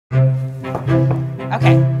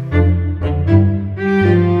Okay.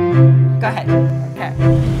 Go ahead. Okay.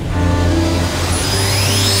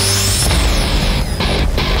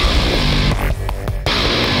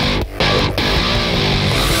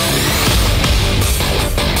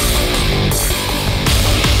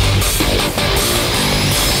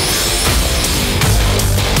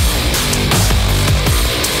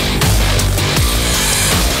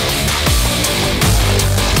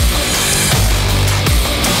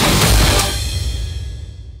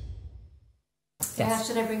 Yeah,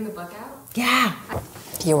 should I bring the book out? Yeah.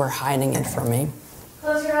 You were hiding it from me.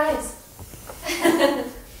 Close your eyes.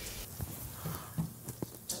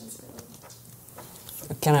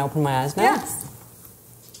 Can I open my eyes now? Yes.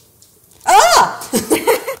 Ah!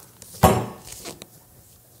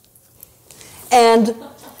 And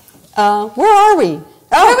where are we?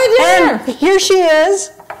 Oh, and here she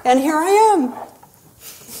is, and here I am.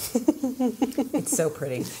 It's so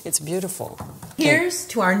pretty. It's beautiful. Here's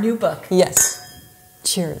to our new book. Yes.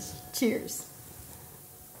 Cheers. Cheers.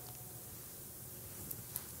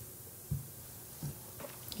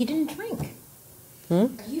 He didn't drink. Are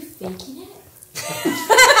you faking it?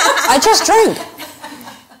 I just drank.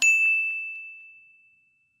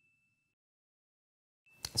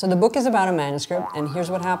 So the book is about a manuscript, and here's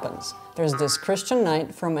what happens. There's this Christian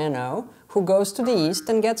knight from NO who goes to the east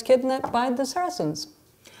and gets kidnapped by the Saracens.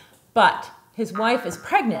 But his wife is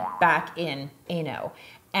pregnant back in Ano,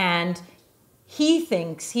 and he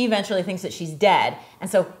eventually thinks that she's dead, and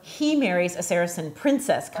so he marries a Saracen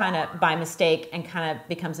princess kind of by mistake and kind of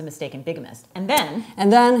becomes a mistaken bigamist. And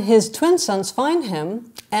then his twin sons find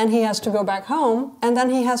him, and he has to go back home, and then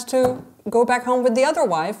he has to go back home with the other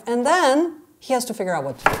wife, and then he has to figure out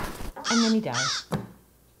what to do. And then he dies.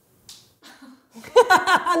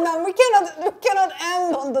 No, we cannot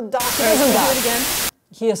end on the dark. He doesn't die. Do it again.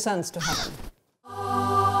 He ascends to heaven.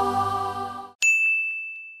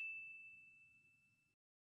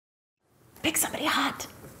 Pick somebody hot.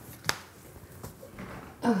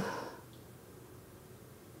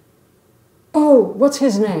 Oh, what's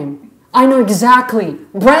his name? I know exactly.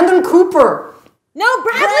 Brandon Cooper. No,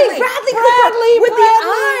 Bradley Cooper with the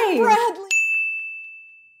eye. Bradley.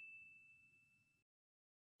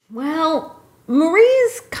 Well,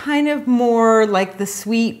 Marie's kind of more like the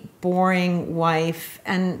sweet, boring wife,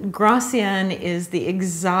 and Gracian is the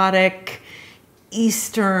exotic,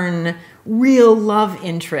 Eastern, real love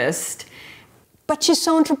interest. But she's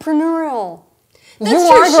so entrepreneurial. That's you true.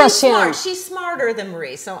 are She's Gracian. smart. She's smarter than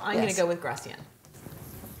Marie, so I'm going to go with Gracian.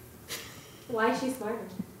 Why is she smarter?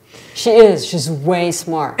 She is. She's way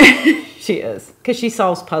smart. She is, because she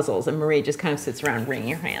solves puzzles, and Marie just kind of sits around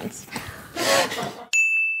wringing her hands.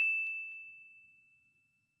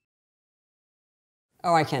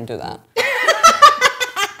 Oh, I can't do that.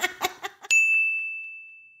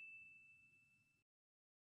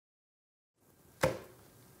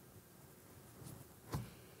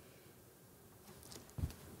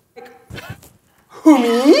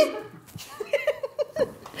 Me?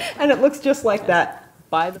 And it looks just like that.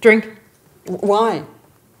 Buy the drink. Why?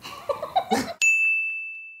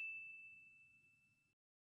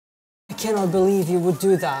 I cannot believe you would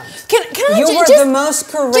do that. You were the most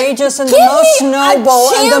courageous and the most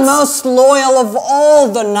noble and the most loyal of all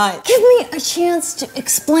the knights. Give me a chance to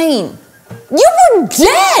explain. You were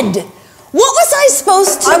dead! What was I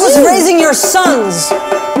supposed to do? I was raising your sons.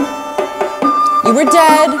 You were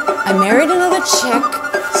dead. I married another chick.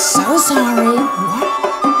 So sorry. What?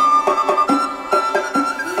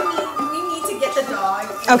 We need to get the dog.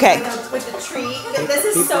 Okay. With the treat. This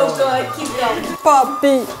is so good. Keep going.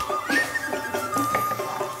 Puppy.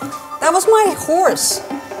 That was my horse.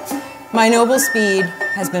 My noble steed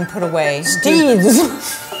has been put away. Steeds.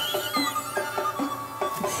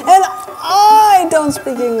 And I don't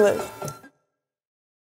speak English.